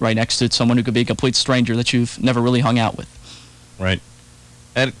seat right next to someone who could be a complete stranger that you've never really hung out with. Right.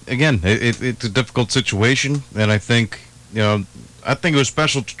 And again, it's a difficult situation, and I think it was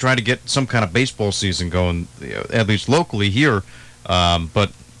special to try to get some kind of baseball season going, at least locally here.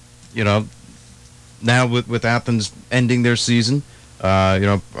 But now with Athens ending their season.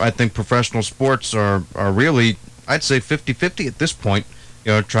 I think professional sports are really, I'd say 50-50 at this point,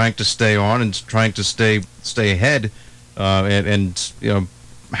 trying to stay on and trying to stay ahead and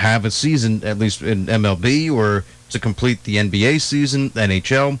have a season, at least in MLB, or to complete the NBA season,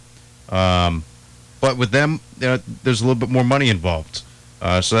 NHL. But with them, there's a little bit more money involved.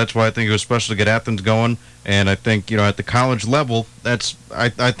 So that's why I think it was special to get Athens going. And I think, at the college level, I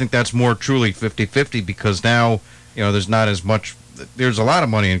think that's more truly 50-50 because now, there's not as much. There's a lot of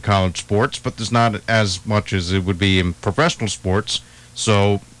money in college sports, but there's not as much as it would be in professional sports.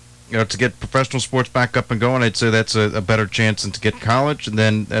 So, to get professional sports back up and going, I'd say that's a better chance than to get college, and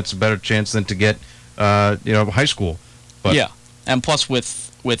then that's a better chance than to get, high school. But, yeah, and plus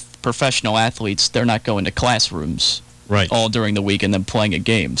with professional athletes, they're not going to classrooms all during the week and then playing a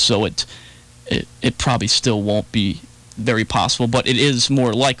game. So it probably still won't be very possible, but it is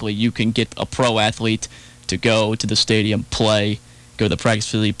more likely you can get a pro athlete to go to the stadium, play, go to the practice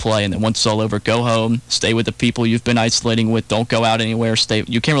facility, play, and then once it's all over, go home, stay with the people you've been isolating with, don't go out anywhere, stay.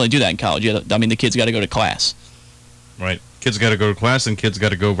 You can't really do that in college. The kids got to go to class. Right. Kids got to go to class, and kids got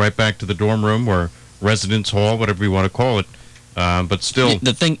to go right back to the dorm room or residence hall, whatever you want to call it. But still,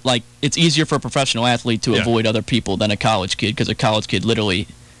 the thing, it's easier for a professional athlete to avoid other people than a college kid because a college kid literally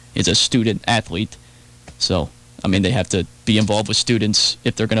is a student athlete. So, they have to be involved with students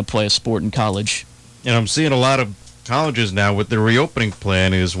if they're going to play a sport in college. And I'm seeing a lot of colleges now with their reopening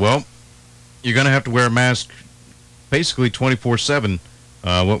plan is, well, you're going to have to wear a mask basically 24/7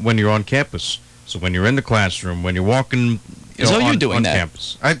 when you're on campus. So when you're in the classroom, when you're walking on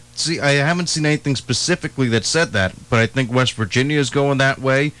campus. I haven't seen anything specifically that said that, but I think West Virginia is going that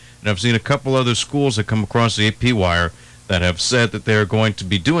way, and I've seen a couple other schools that come across the AP wire that have said that they're going to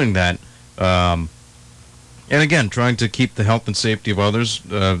be doing that. And again, trying to keep the health and safety of others,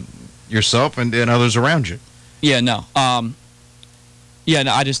 yourself and others around you. Yeah, no. I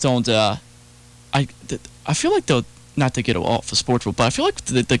just don't. I feel like not to get off the sports rule, but I feel like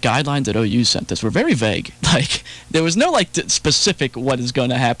the guidelines that OU sent us were very vague. Like there was no specific what is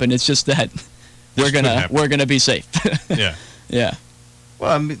going to happen. It's just that we're gonna be safe. Yeah. Yeah.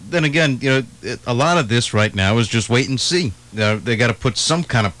 Well, then again, a lot of this right now is just wait and see. They got to put some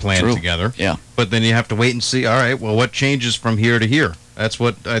kind of plan together. Yeah. But then you have to wait and see. All right. Well, what changes from here to here? That's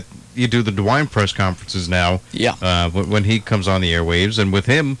what you do the DeWine press conferences now. Yeah. When he comes on the airwaves, and with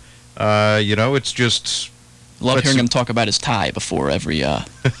him, it's just. Love hearing him talk about his tie before every. Well,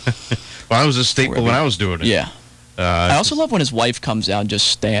 I was a staple when I was doing it. Yeah. I also love when his wife comes out and just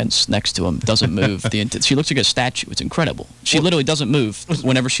stands next to him, doesn't move. She looks like a statue. It's incredible. She literally doesn't move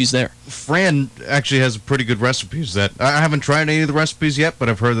whenever she's there. Fran actually has pretty good recipes that I haven't tried any of the recipes yet, but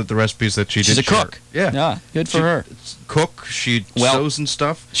I've heard that the recipes that she's a cook. Yeah, good for her. Cook. She sews and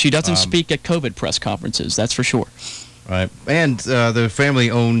stuff. She doesn't speak at COVID press conferences. That's for sure. Right, and the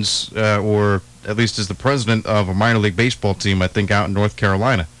family owns, or at least is the president of a minor league baseball team, I think, out in North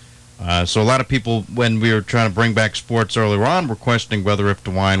Carolina. So a lot of people, when we were trying to bring back sports earlier on, were questioning whether if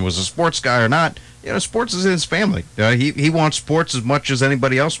DeWine was a sports guy or not. Sports is in his family. He wants sports as much as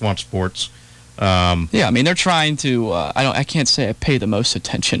anybody else wants sports. They're trying to. I can't say I pay the most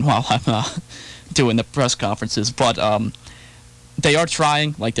attention while I'm doing the press conferences, but they are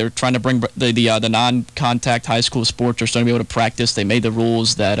trying. Like they're trying to bring the non-contact high school sports. They're starting to be able to practice. They made the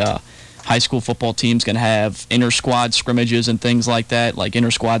rules that. High school football teams can have inter-squad scrimmages and things like that, like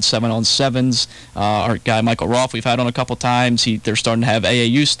inter-squad 7-on-7s. Our guy Michael Roth, we've had on a couple times. They're starting to have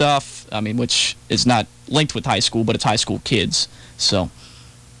AAU stuff, which is not linked with high school, but it's high school kids. So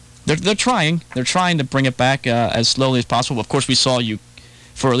they're trying. They're trying to bring it back as slowly as possible. Of course, we saw you,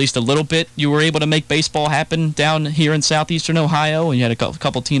 for at least a little bit, you were able to make baseball happen down here in southeastern Ohio, and you had a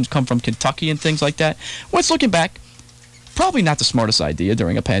couple teams come from Kentucky and things like that. What's looking back? Probably not the smartest idea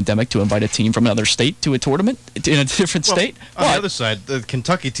during a pandemic to invite a team from another state to a tournament in a different state. On the other side, the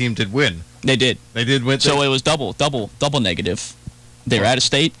Kentucky team did win. They did. They did win. So it was double negative. They were out of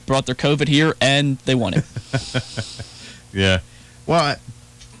state, brought their COVID here, and they won it. Yeah. Well,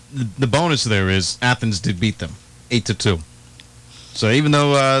 the bonus there is Athens did beat them 8-2. So even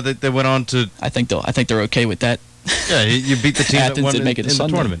though they went on to, I think they're okay with that. Yeah, you beat the team that won in the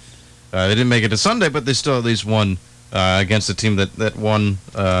tournament. They didn't make it to Sunday, but they still at least won. Against a team that won.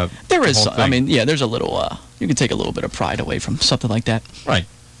 There is, there's a little. You can take a little bit of pride away from something like that. Right,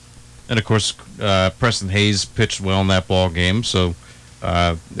 and of course, Preston Hayes pitched well in that ball game. So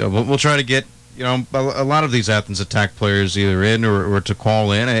we'll try to get a lot of these Athens Attack players either in or to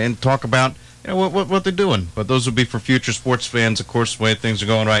call in and talk about what they're doing. But those would be for future sports fans, of course, the way things are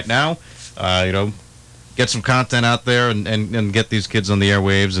going right now. Get some content out there and get these kids on the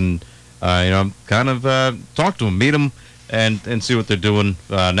airwaves and. Kind of talk to them, meet them, and see what they're doing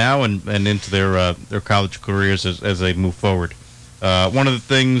now and into their college careers as they move forward. One of the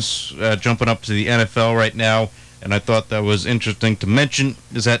things jumping up to the NFL right now, and I thought that was interesting to mention,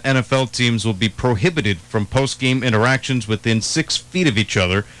 is that NFL teams will be prohibited from post-game interactions within 6 feet of each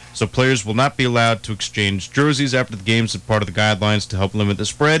other, so players will not be allowed to exchange jerseys after the games as part of the guidelines to help limit the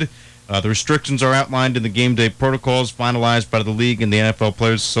spread. The restrictions are outlined in the game day protocols finalized by the league and the NFL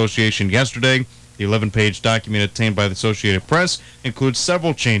Players Association yesterday. The 11-page document obtained by the Associated Press includes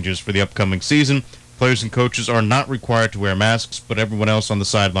several changes for the upcoming season. Players and coaches are not required to wear masks, but everyone else on the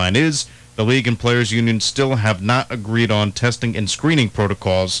sideline is. The league and players' unions still have not agreed on testing and screening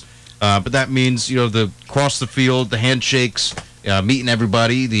protocols, but that means, the cross the field, the handshakes, meeting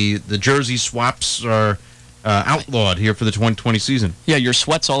everybody, the jersey swaps are outlawed here for the 2020 season. Yeah, your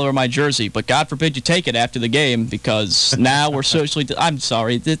sweat's all over my jersey, but God forbid you take it after the game because now we're socially. I'm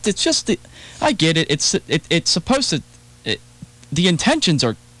sorry. It's just I get it. It's supposed to. The intentions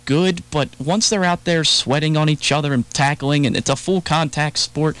are good, but once they're out there sweating on each other and tackling, and it's a full contact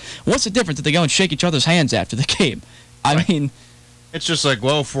sport, what's the difference if they go and shake each other's hands after the game? I mean, it's just like,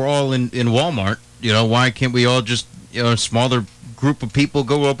 well, if we're all in Walmart, why can't we all just, a smaller group of people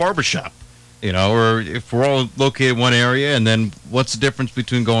go to a barbershop? Or if we're all located in one area, and then what's the difference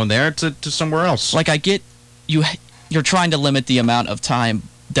between going there to somewhere else? Like, I get you're trying to limit the amount of time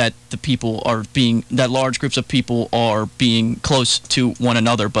that that large groups of people are being close to one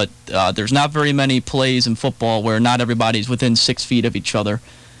another, but there's not very many plays in football where not everybody's within 6 feet of each other.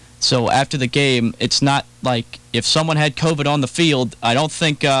 So after the game, it's not like if someone had COVID on the field, I don't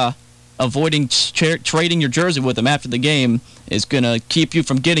think avoiding trading your jersey with them after the game is going to keep you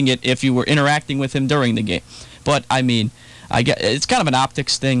from getting it if you were interacting with him during the game. But, I mean, it's kind of an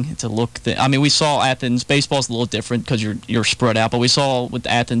optics thing. It's a look thing. I mean, we saw Athens. Baseball's a little different because you're spread out. But we saw with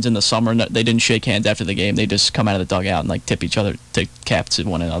Athens in the summer, they didn't shake hands after the game. They just come out of the dugout and, tip each other, take caps at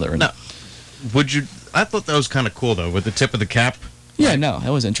one another. Now, I thought that was kind of cool, though, with the tip of the cap. Yeah, no,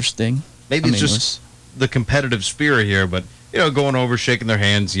 that was interesting. Maybe it's just the competitive spirit here, but, going over, shaking their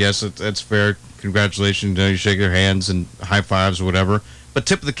hands, yes, that's fair. Congratulations, you shake their hands and high fives or whatever. But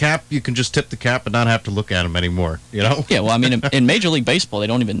tip of the cap, you can just tip the cap and not have to look at them anymore, Yeah, well, I mean, in Major League Baseball, they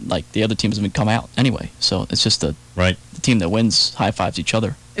don't even, the other teams even come out anyway. So it's just the team that wins high fives each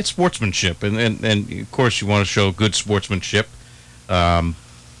other. It's sportsmanship, and of course you want to show good sportsmanship. But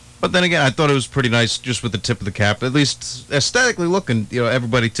then again, I thought it was pretty nice just with the tip of the cap, at least aesthetically looking,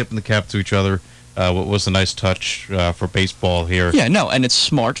 everybody tipping the cap to each other. What was a nice touch for baseball here. Yeah, no, and it's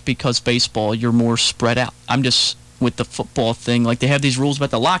smart because baseball, you're more spread out. I'm just... with the football thing, they have these rules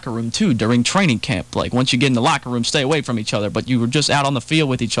about the locker room, too, during training camp. Once you get in the locker room, stay away from each other. But you were just out on the field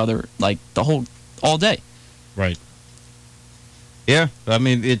with each other, all day. Right. Yeah, I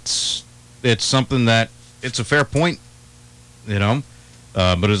mean, it's something that, it's a fair point,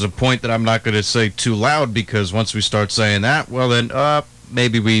 but it's a point that I'm not going to say too loud because once we start saying that, well, then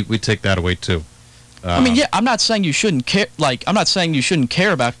maybe we take that away, too. I mean, yeah, I'm not saying you shouldn't care. I'm not saying you shouldn't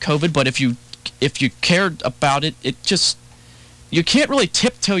care about COVID, but if you cared about it, you can't really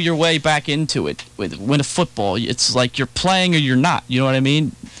tiptoe your way back into it with a football. It's like you're playing or you're not. You know what I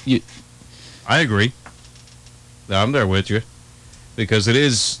mean? I agree. I'm there with you because it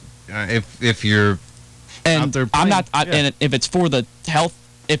is if you're out there playing, and if it's for the health.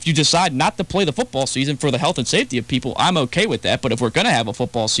 If you decide not to play the football season for the health and safety of people, I'm okay with that. But if we're going to have a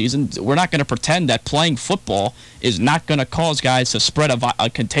football season, we're not going to pretend that playing football is not going to cause guys to spread a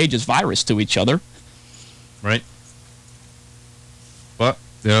contagious virus to each other. Right. But,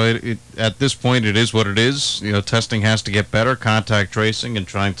 at this point, it is what it is. Testing has to get better, contact tracing, and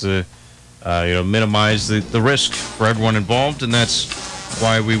trying to, minimize the risk for everyone involved. And that's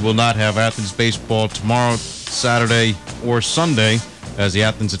why we will not have Athens baseball tomorrow, Saturday, or Sunday. As the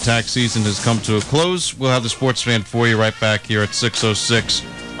Athens Attack season has come to a close, we'll have the Sports Fan for you right back here at 6:06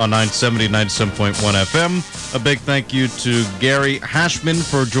 on 970, 97.1 FM. A big thank you to Gary Hashman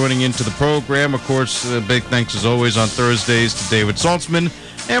for joining into the program. Of course, a big thanks as always on Thursdays to David Saltzman.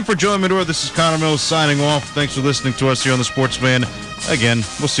 And for Joey Medora, this is Connor Mills signing off. Thanks for listening to us here on the Sports Fan. Again,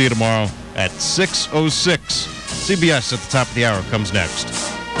 we'll see you tomorrow at 6:06. CBS at the top of the hour comes next.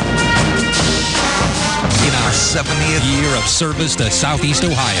 In our 70th year of service to Southeast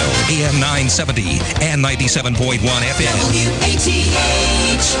Ohio, AM 970 and 97.1 FM. WATH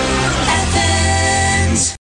FM.